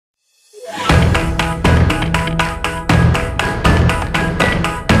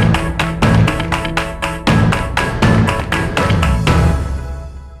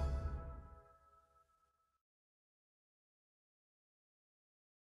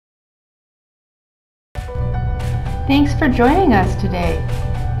Thanks for joining us today.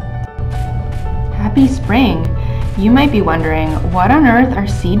 Happy spring! You might be wondering, what on earth are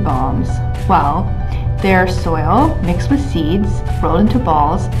seed bombs? Well, they're soil mixed with seeds rolled into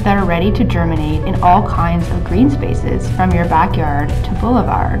balls that are ready to germinate in all kinds of green spaces, from your backyard to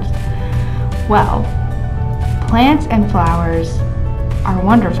boulevards. Well, plants and flowers are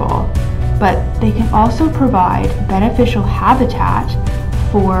wonderful, but they can also provide beneficial habitat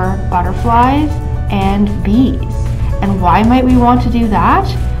for butterflies and bees. And why might we want to do that?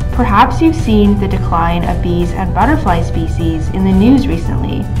 Perhaps you've seen the decline of bees and butterfly species in the news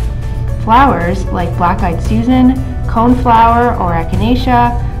recently. Flowers like black-eyed Susan, coneflower or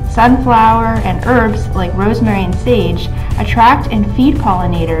echinacea, sunflower, and herbs like rosemary and sage attract and feed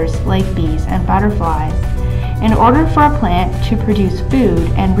pollinators like bees and butterflies. In order for a plant to produce food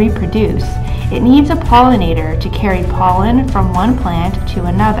and reproduce, it needs a pollinator to carry pollen from one plant to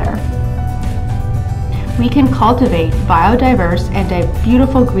another. We can cultivate biodiverse and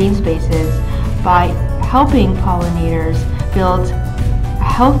beautiful green spaces by helping pollinators build a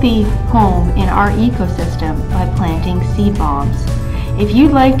healthy home in our ecosystem by planting seed bombs. If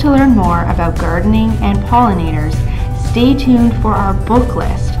you'd like to learn more about gardening and pollinators, stay tuned for our book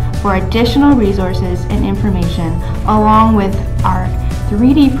list for additional resources and information, along with our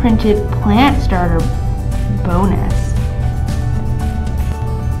 3D printed plant starter bonus.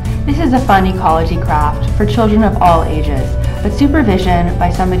 This is a fun ecology craft for children of all ages, but supervision by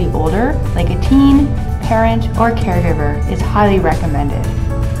somebody older, like a teen, parent, or caregiver, is highly recommended.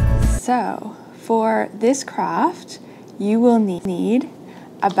 So, for this craft, you will need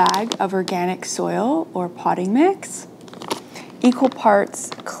a bag of organic soil or potting mix, equal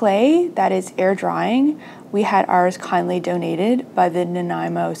parts clay that is air drying. We had ours kindly donated by the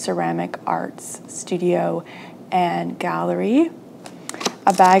Nanaimo Ceramic Arts Studio and Gallery.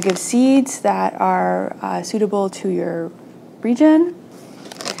 A bag of seeds that are suitable to your region,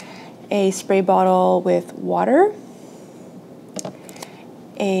 a spray bottle with water,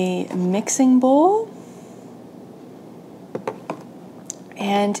 a mixing bowl,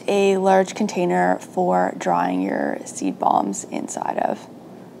 and a large container for drying your seed bombs inside of.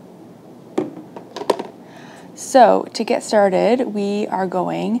 So to get started, we are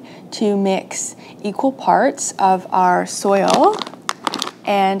going to mix equal parts of our soil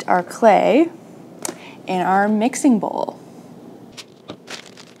and our clay in our mixing bowl.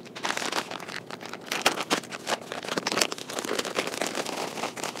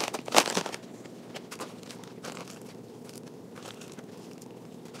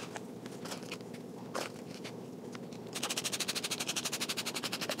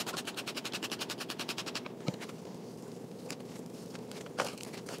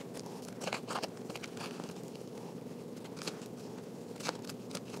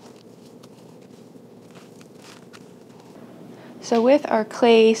 So with our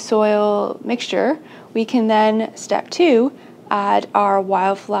clay soil mixture, we can then, step 2, add our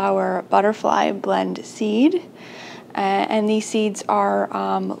wildflower butterfly blend seed. And these seeds are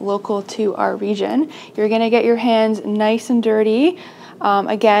local to our region. You're gonna get your hands nice and dirty,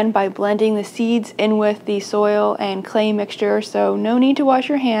 again, by blending the seeds in with the soil and clay mixture. So no need to wash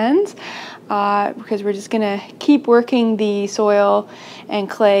your hands, because we're just gonna keep working the soil and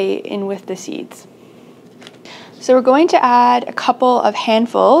clay in with the seeds. So we're going to add a couple of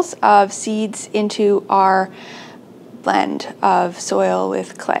handfuls of seeds into our blend of soil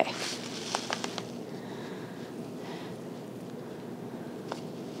with clay.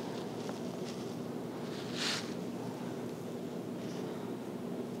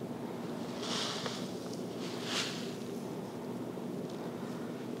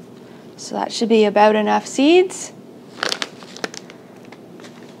 So that should be about enough seeds.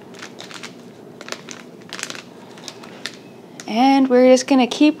 And we're just going to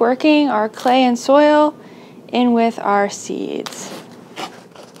keep working our clay and soil in with our seeds.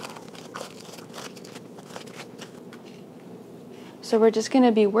 So we're just going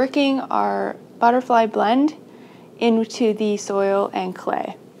to be working our butterfly blend into the soil and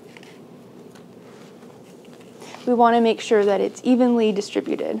clay. We want to make sure that it's evenly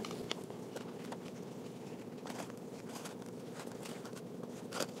distributed.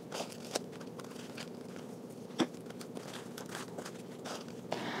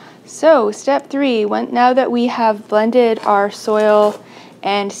 So step 3, now that we have blended our soil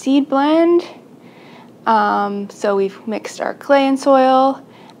and seed blend, so we've mixed our clay and soil,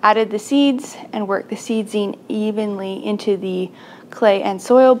 added the seeds, and worked the seeds in evenly into the clay and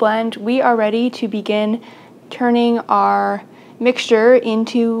soil blend, we are ready to begin turning our mixture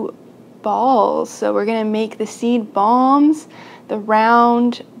into balls. So we're going to make the seed bombs the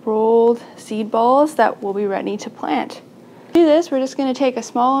round rolled seed balls that will be ready to plant. To do this, we're just going to take a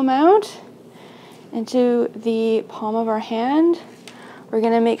small amount into the palm of our hand. We're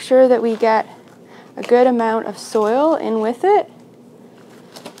going to make sure that we get a good amount of soil in with it.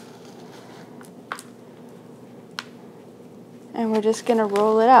 And we're just going to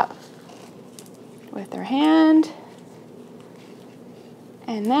roll it up with our hand.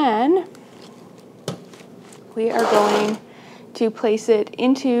 And then we are going to place it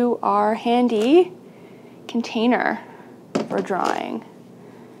into our handy container for drying.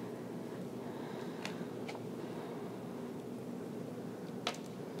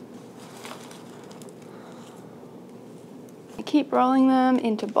 I keep rolling them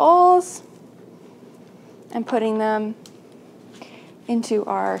into balls and putting them into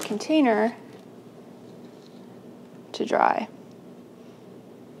our container to dry.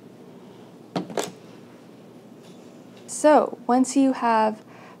 So once you have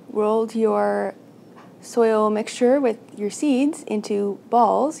rolled your soil mixture with your seeds into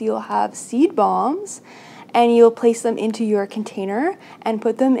balls, you'll have seed bombs, and you'll place them into your container and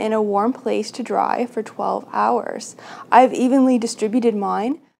put them in a warm place to dry for 12 hours. I've evenly distributed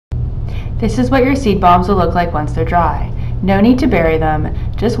mine. This is what your seed bombs will look like once they're dry. No need to bury them,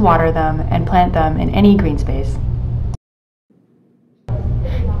 just water them and plant them in any green space.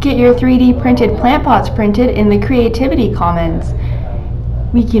 Get your 3D printed plant pots printed in the Creativity Commons.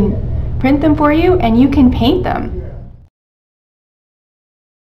 We can print them for you and you can paint them.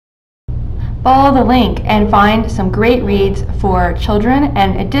 Follow the link and find some great reads for children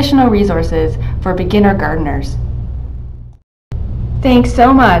and additional resources for beginner gardeners. Thanks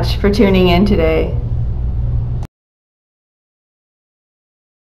so much for tuning in today.